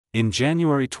In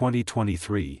January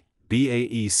 2023,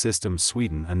 BAE Systems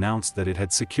Sweden announced that it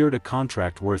had secured a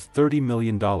contract worth $30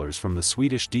 million from the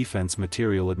Swedish Defence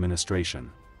Materiel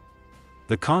Administration.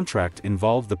 The contract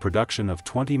involved the production of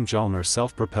 20 Mjölner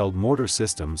self-propelled mortar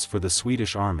systems for the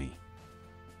Swedish Army.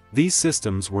 These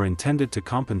systems were intended to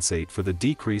compensate for the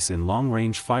decrease in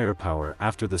long-range firepower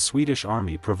after the Swedish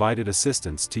Army provided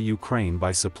assistance to Ukraine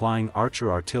by supplying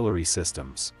Archer artillery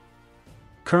systems.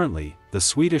 Currently, the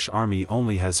Swedish Army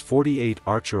only has 48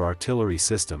 Archer artillery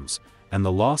systems, and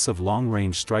the loss of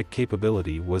long-range strike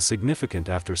capability was significant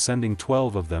after sending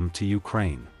 12 of them to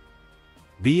Ukraine.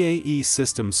 BAE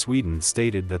Systems Sweden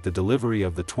stated that the delivery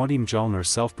of the 20 Mjölner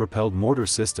self-propelled mortar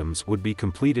systems would be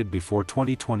completed before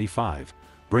 2025,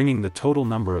 bringing the total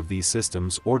number of these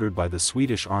systems ordered by the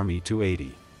Swedish Army to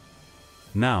 80.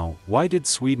 Now, why did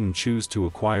Sweden choose to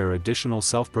acquire additional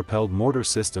self-propelled mortar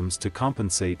systems to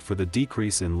compensate for the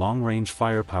decrease in long-range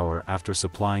firepower after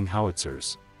supplying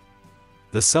howitzers?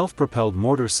 The self-propelled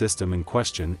mortar system in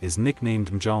question is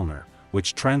nicknamed Mjölner,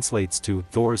 which translates to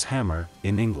Thor's hammer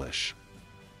in English.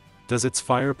 Does its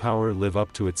firepower live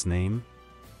up to its name?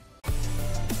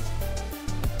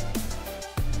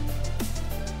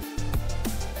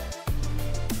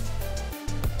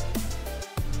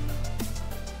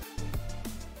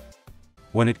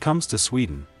 When it comes to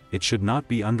Sweden, it should not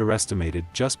be underestimated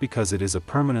just because it is a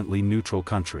permanently neutral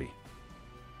country.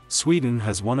 Sweden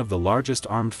has one of the largest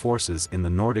armed forces in the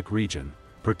Nordic region,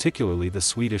 particularly the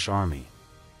Swedish Army.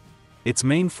 Its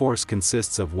main force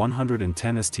consists of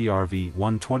 110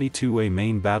 STRV-122A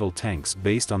main battle tanks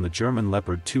based on the German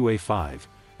Leopard 2A5,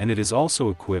 and it is also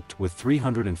equipped with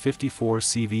 354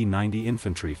 CV90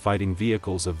 infantry fighting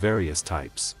vehicles of various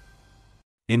types.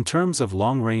 In terms of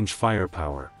long-range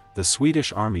firepower, the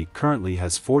Swedish Army currently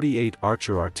has 48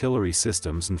 Archer artillery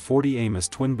systems and 40 Amos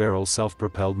twin-barrel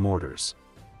self-propelled mortars.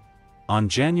 On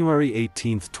January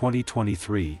 18,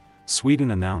 2023,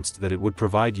 Sweden announced that it would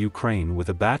provide Ukraine with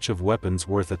a batch of weapons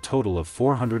worth a total of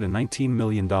 $419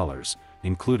 million,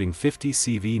 including 50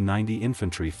 CV90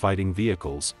 infantry fighting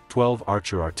vehicles, 12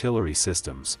 Archer artillery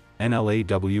systems,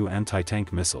 NLAW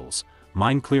anti-tank missiles,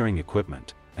 mine-clearing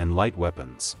equipment, and light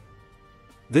weapons.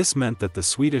 This meant that the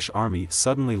Swedish Army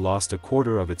suddenly lost a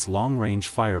quarter of its long-range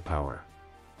firepower.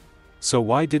 So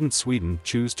why didn't Sweden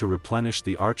choose to replenish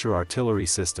the Archer artillery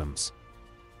systems?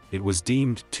 It was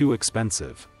deemed too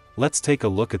expensive. Let's take a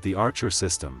look at the Archer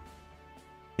system.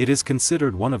 It is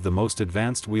considered one of the most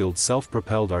advanced wheeled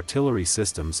self-propelled artillery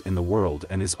systems in the world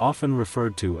and is often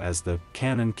referred to as the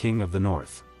Cannon King of the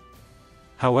North.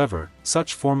 However,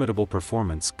 such formidable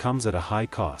performance comes at a high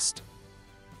cost.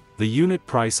 The unit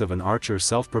price of an Archer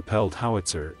self-propelled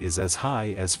howitzer is as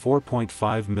high as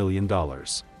 $4.5 million.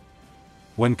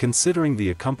 When considering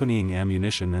the accompanying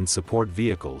ammunition and support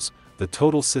vehicles, the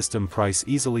total system price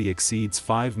easily exceeds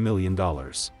 $5 million.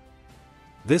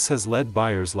 This has led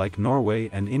buyers like Norway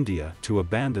and India to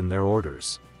abandon their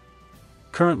orders.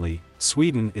 Currently,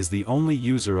 Sweden is the only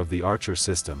user of the Archer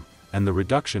system, and the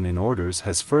reduction in orders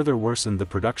has further worsened the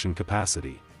production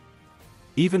capacity.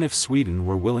 Even if Sweden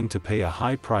were willing to pay a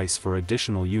high price for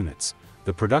additional units,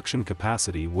 the production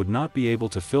capacity would not be able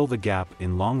to fill the gap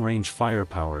in long-range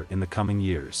firepower in the coming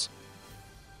years.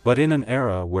 But in an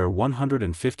era where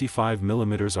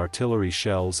 155mm artillery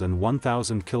shells and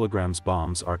 1,000 kg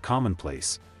bombs are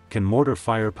commonplace, can mortar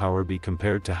firepower be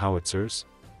compared to howitzers?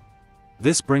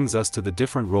 This brings us to the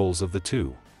different roles of the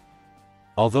two.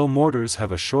 Although mortars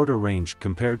have a shorter range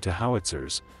compared to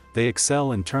howitzers, they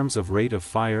excel in terms of rate of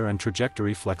fire and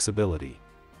trajectory flexibility.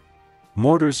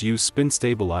 Mortars use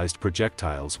spin-stabilized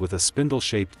projectiles with a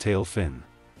spindle-shaped tail fin.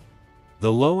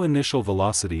 The low initial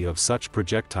velocity of such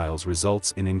projectiles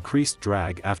results in increased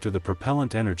drag after the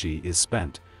propellant energy is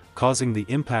spent, causing the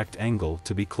impact angle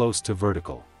to be close to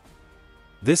vertical.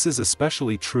 This is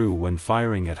especially true when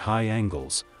firing at high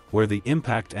angles, where the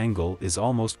impact angle is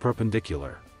almost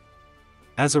perpendicular.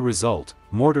 As a result,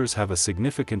 mortars have a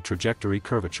significant trajectory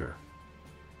curvature.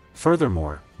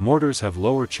 Furthermore, mortars have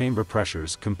lower chamber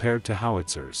pressures compared to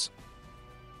howitzers.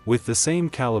 With the same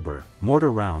caliber,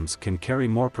 mortar rounds can carry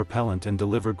more propellant and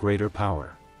deliver greater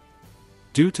power.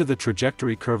 Due to the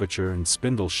trajectory curvature and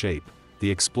spindle shape,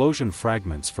 the explosion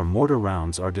fragments from mortar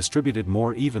rounds are distributed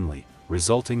more evenly,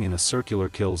 resulting in a circular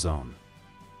kill zone.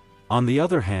 On the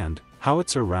other hand,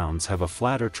 howitzer rounds have a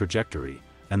flatter trajectory,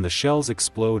 and the shells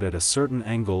explode at a certain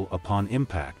angle upon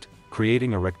impact,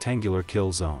 creating a rectangular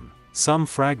kill zone. Some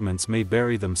fragments may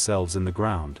bury themselves in the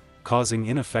ground, causing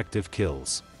ineffective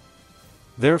kills.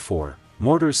 Therefore,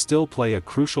 mortars still play a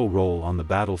crucial role on the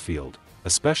battlefield,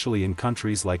 especially in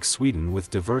countries like Sweden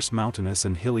with diverse mountainous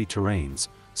and hilly terrains,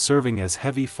 serving as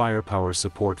heavy firepower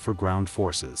support for ground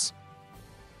forces.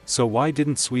 So why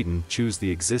didn't Sweden choose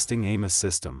the existing Amos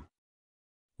system?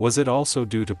 Was it also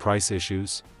due to price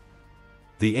issues?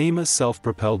 The Amos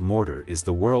self-propelled mortar is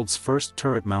the world's first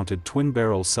turret-mounted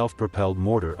twin-barrel self-propelled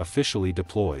mortar officially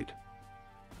deployed.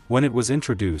 When it was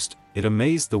introduced, it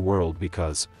amazed the world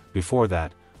because, before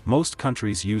that, most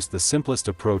countries used the simplest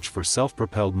approach for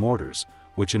self-propelled mortars,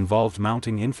 which involved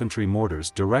mounting infantry mortars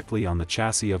directly on the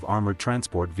chassis of armored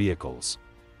transport vehicles.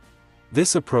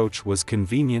 This approach was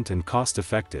convenient and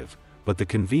cost-effective, but the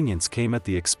convenience came at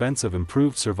the expense of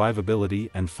improved survivability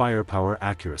and firepower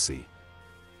accuracy.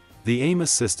 The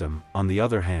Amos system, on the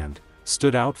other hand,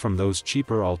 stood out from those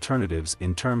cheaper alternatives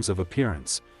in terms of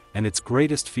appearance, and its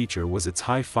greatest feature was its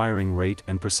high firing rate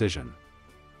and precision.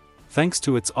 Thanks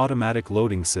to its automatic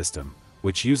loading system,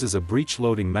 which uses a breech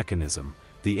loading mechanism,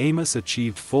 the Amos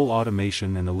achieved full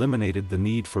automation and eliminated the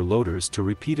need for loaders to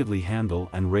repeatedly handle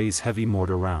and raise heavy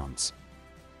mortar rounds.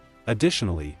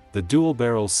 Additionally, the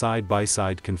dual-barrel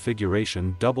side-by-side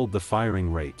configuration doubled the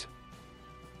firing rate.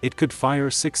 It could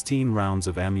fire 16 rounds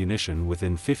of ammunition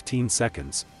within 15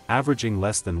 seconds, averaging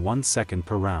less than 1 second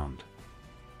per round.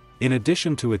 In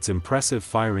addition to its impressive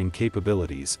firing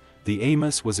capabilities, the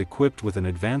Amos was equipped with an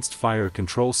advanced fire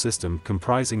control system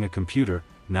comprising a computer,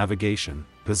 navigation,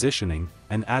 positioning,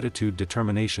 and attitude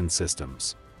determination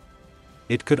systems.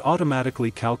 It could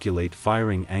automatically calculate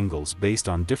firing angles based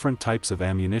on different types of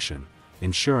ammunition,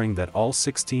 ensuring that all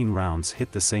 16 rounds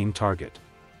hit the same target.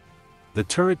 The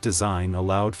turret design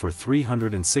allowed for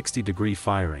 360-degree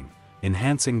firing,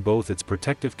 enhancing both its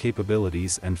protective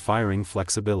capabilities and firing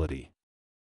flexibility.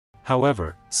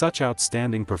 However, such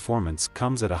outstanding performance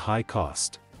comes at a high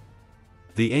cost.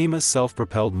 The Amos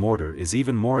self-propelled mortar is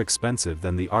even more expensive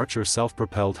than the Archer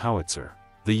self-propelled howitzer.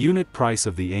 The unit price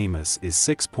of the Amos is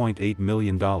 $6.8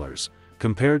 million,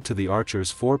 compared to the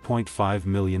Archer's $4.5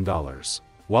 million.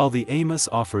 While the Amos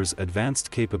offers advanced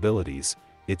capabilities,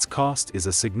 its cost is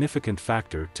a significant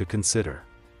factor to consider.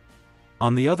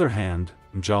 On the other hand,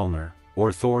 Mjölner,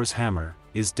 or Thor's hammer,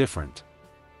 is different.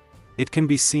 It can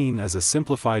be seen as a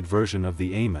simplified version of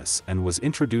the Amos and was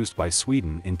introduced by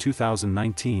Sweden in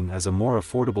 2019 as a more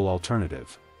affordable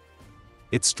alternative.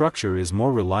 Its structure is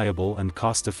more reliable and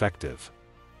cost-effective.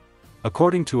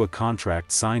 According to a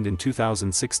contract signed in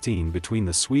 2016 between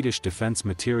the Swedish Defence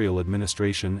Materiel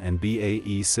Administration and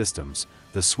BAE Systems,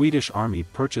 the Swedish Army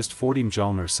purchased 40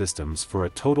 Mjölner systems for a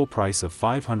total price of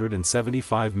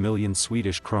 575 million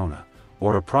Swedish krona,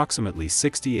 or approximately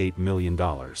 $68 million.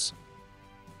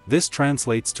 This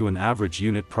translates to an average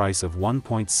unit price of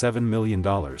 $1.7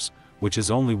 million, which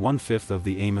is only one-fifth of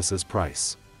the Amos's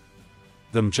price.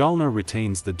 The Mjölner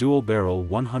retains the dual-barrel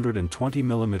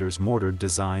 120mm mortar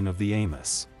design of the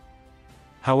Amos.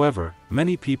 However,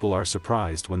 many people are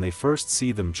surprised when they first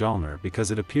see the Mjölner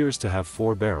because it appears to have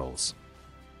 4 barrels.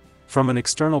 From an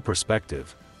external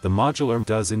perspective, the modular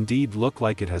does indeed look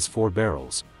like it has 4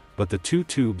 barrels, but the 2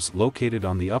 tubes located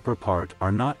on the upper part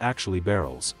are not actually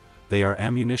barrels, they are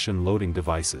ammunition loading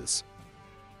devices.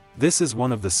 This is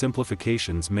one of the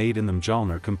simplifications made in the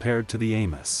Mjölner compared to the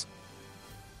Amos.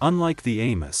 Unlike the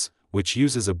Amos, which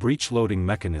uses a breech loading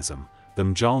mechanism, the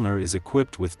Mjölner is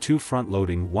equipped with 2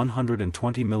 front-loading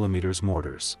 120mm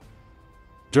mortars.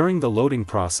 During the loading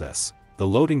process, the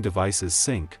loading devices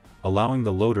sync, allowing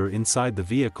the loader inside the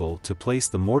vehicle to place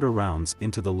the mortar rounds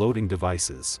into the loading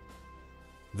devices.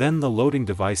 Then the loading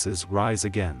devices rise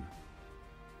again.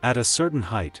 At a certain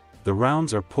height, the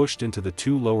rounds are pushed into the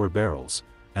 2 lower barrels,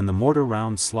 and the mortar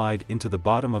rounds slide into the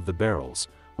bottom of the barrels,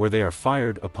 where they are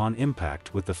fired upon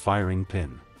impact with the firing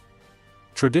pin.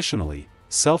 Traditionally,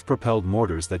 self-propelled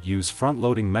mortars that use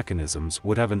front-loading mechanisms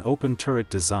would have an open turret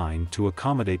design to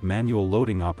accommodate manual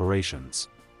loading operations.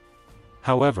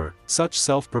 However, such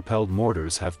self-propelled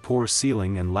mortars have poor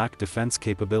sealing and lack defense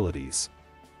capabilities.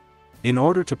 In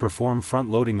order to perform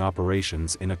front-loading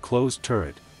operations in a closed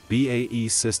turret, BAE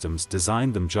Systems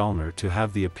designed the Mjölner to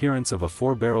have the appearance of a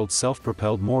 4-barreled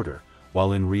self-propelled mortar,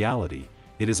 while in reality,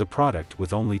 it is a product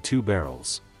with only 2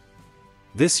 barrels.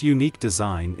 This unique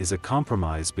design is a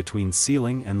compromise between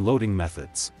sealing and loading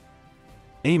methods.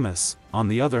 Amos, on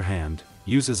the other hand,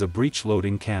 uses a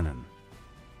breech-loading cannon.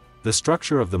 The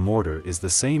structure of the mortar is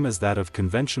the same as that of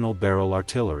conventional barrel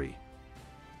artillery.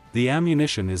 The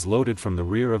ammunition is loaded from the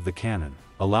rear of the cannon,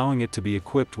 allowing it to be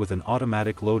equipped with an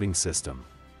automatic loading system.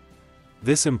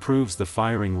 This improves the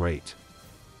firing rate.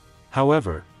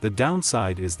 However, the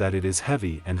downside is that it is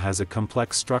heavy and has a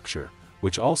complex structure,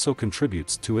 which also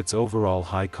contributes to its overall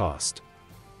high cost.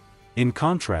 In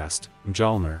contrast,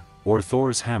 Mjölner, or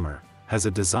Thor's hammer, has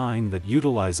a design that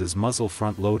utilizes muzzle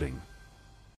front loading.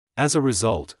 As a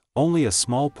result, Only a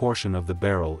small portion of the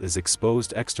barrel is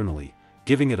exposed externally,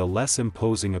 giving it a less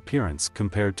imposing appearance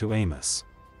compared to Amos.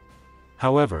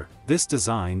 However, this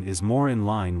design is more in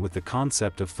line with the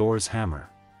concept of Thor's hammer.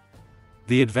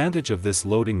 The advantage of this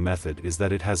loading method is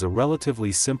that it has a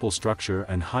relatively simple structure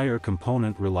and higher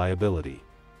component reliability.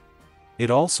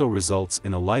 It also results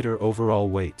in a lighter overall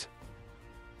weight.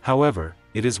 However,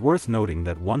 it is worth noting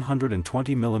that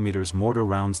 120 mm mortar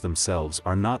rounds themselves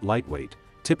are not lightweight,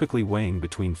 typically weighing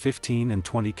between 15 and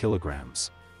 20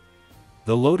 kilograms.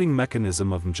 The loading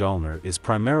mechanism of Mjölner is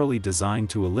primarily designed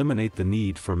to eliminate the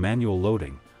need for manual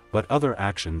loading, but other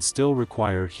actions still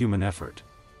require human effort.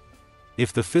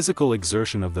 If the physical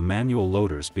exertion of the manual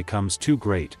loaders becomes too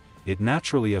great, it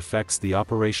naturally affects the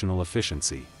operational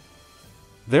efficiency.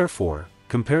 Therefore,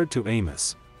 compared to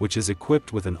Amos, which is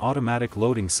equipped with an automatic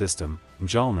loading system,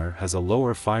 Mjölner has a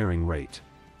lower firing rate.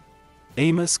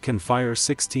 Amos can fire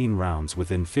 16 rounds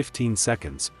within 15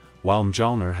 seconds, while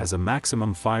Mjölner has a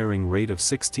maximum firing rate of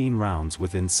 16 rounds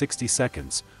within 60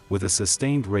 seconds, with a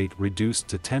sustained rate reduced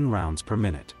to 10 rounds per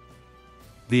minute.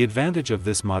 The advantage of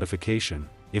this modification,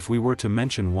 if we were to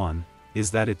mention one, is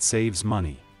that it saves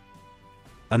money.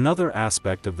 Another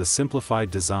aspect of the simplified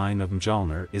design of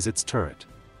Mjölner is its turret.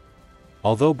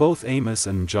 Although both Amos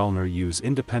and Mjölner use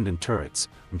independent turrets,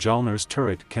 Mjölner's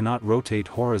turret cannot rotate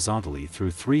horizontally through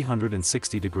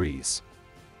 360 degrees.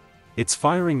 Its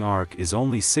firing arc is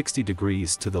only 60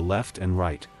 degrees to the left and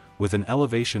right, with an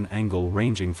elevation angle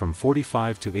ranging from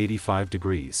 45 to 85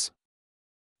 degrees.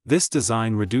 This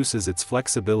design reduces its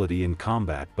flexibility in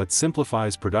combat but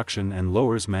simplifies production and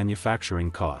lowers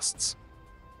manufacturing costs.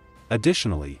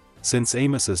 Additionally, since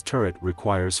Amos's turret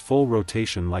requires full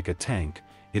rotation like a tank,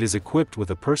 it is equipped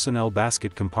with a personnel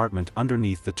basket compartment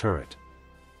underneath the turret.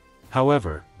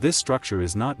 However, this structure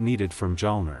is not needed for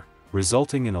Mjölner,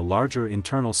 resulting in a larger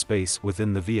internal space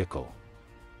within the vehicle.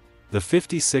 The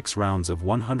 56 rounds of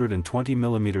 120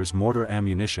 mm mortar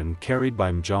ammunition carried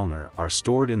by Mjölner are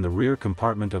stored in the rear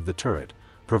compartment of the turret,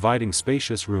 providing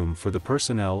spacious room for the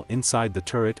personnel inside the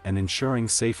turret and ensuring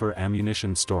safer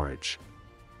ammunition storage.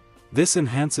 This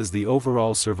enhances the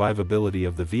overall survivability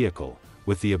of the vehicle,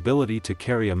 with the ability to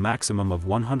carry a maximum of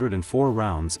 104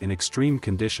 rounds in extreme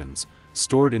conditions,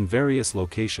 stored in various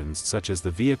locations such as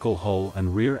the vehicle hull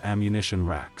and rear ammunition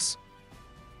racks.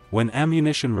 When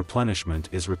ammunition replenishment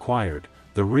is required,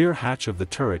 the rear hatch of the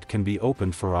turret can be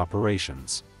opened for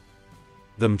operations.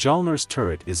 The Mjölner's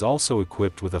turret is also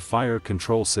equipped with a fire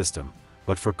control system,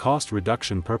 but for cost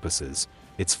reduction purposes,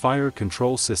 its fire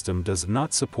control system does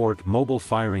not support mobile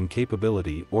firing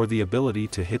capability or the ability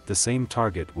to hit the same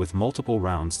target with multiple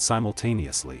rounds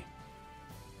simultaneously.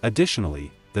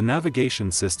 Additionally, the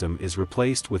navigation system is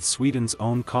replaced with Sweden's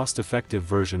own cost-effective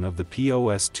version of the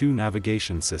POS2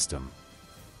 navigation system.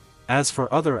 As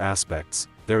for other aspects,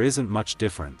 there isn't much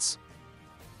difference.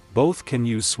 Both can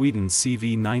use Sweden's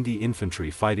CV90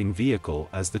 infantry fighting vehicle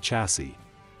as the chassis.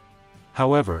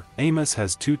 However, Amos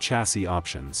has two chassis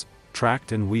options,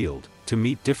 tracked and wheeled, to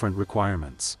meet different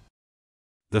requirements.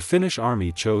 The Finnish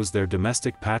army chose their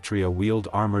domestic Patria wheeled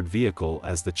armored vehicle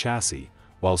as the chassis,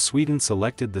 while Sweden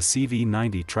selected the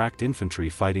CV90 tracked infantry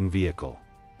fighting vehicle.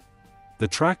 The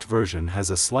tracked version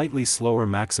has a slightly slower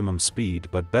maximum speed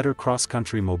but better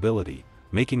cross-country mobility,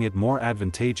 making it more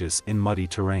advantageous in muddy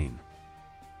terrain.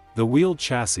 The wheeled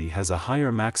chassis has a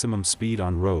higher maximum speed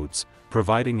on roads,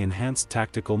 providing enhanced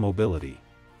tactical mobility.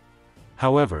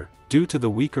 However, due to the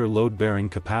weaker load-bearing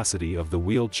capacity of the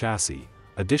wheeled chassis,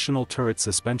 additional turret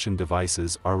suspension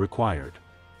devices are required.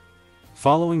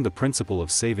 Following the principle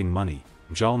of saving money,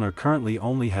 Mjölner currently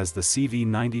only has the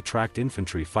CV90 tracked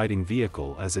infantry fighting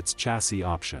vehicle as its chassis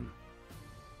option.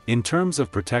 In terms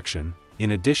of protection,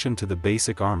 in addition to the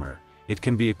basic armor, it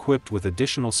can be equipped with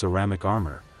additional ceramic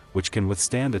armor, which can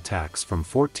withstand attacks from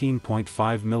 14.5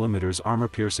 mm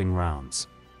armor-piercing rounds.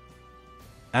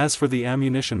 As for the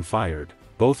ammunition fired,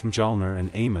 both Mjölner and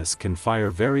Amos can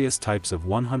fire various types of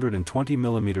 120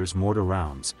 mm mortar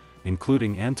rounds,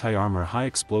 including anti-armor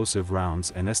high-explosive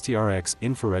rounds and STRX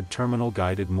infrared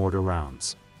terminal-guided mortar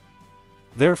rounds.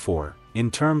 Therefore, in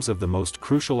terms of the most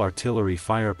crucial artillery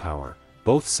firepower,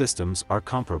 both systems are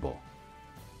comparable.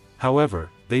 However,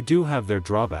 they do have their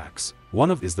drawbacks. One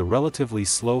of is the relatively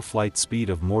slow flight speed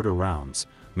of mortar rounds,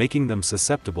 making them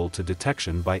susceptible to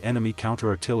detection by enemy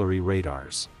counter-artillery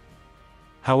radars.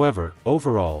 However,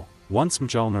 overall, once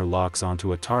Mjölner locks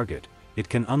onto a target, it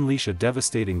can unleash a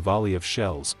devastating volley of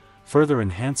shells, further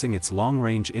enhancing its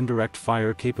long-range indirect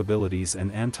fire capabilities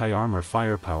and anti-armor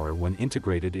firepower when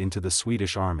integrated into the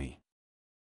Swedish army.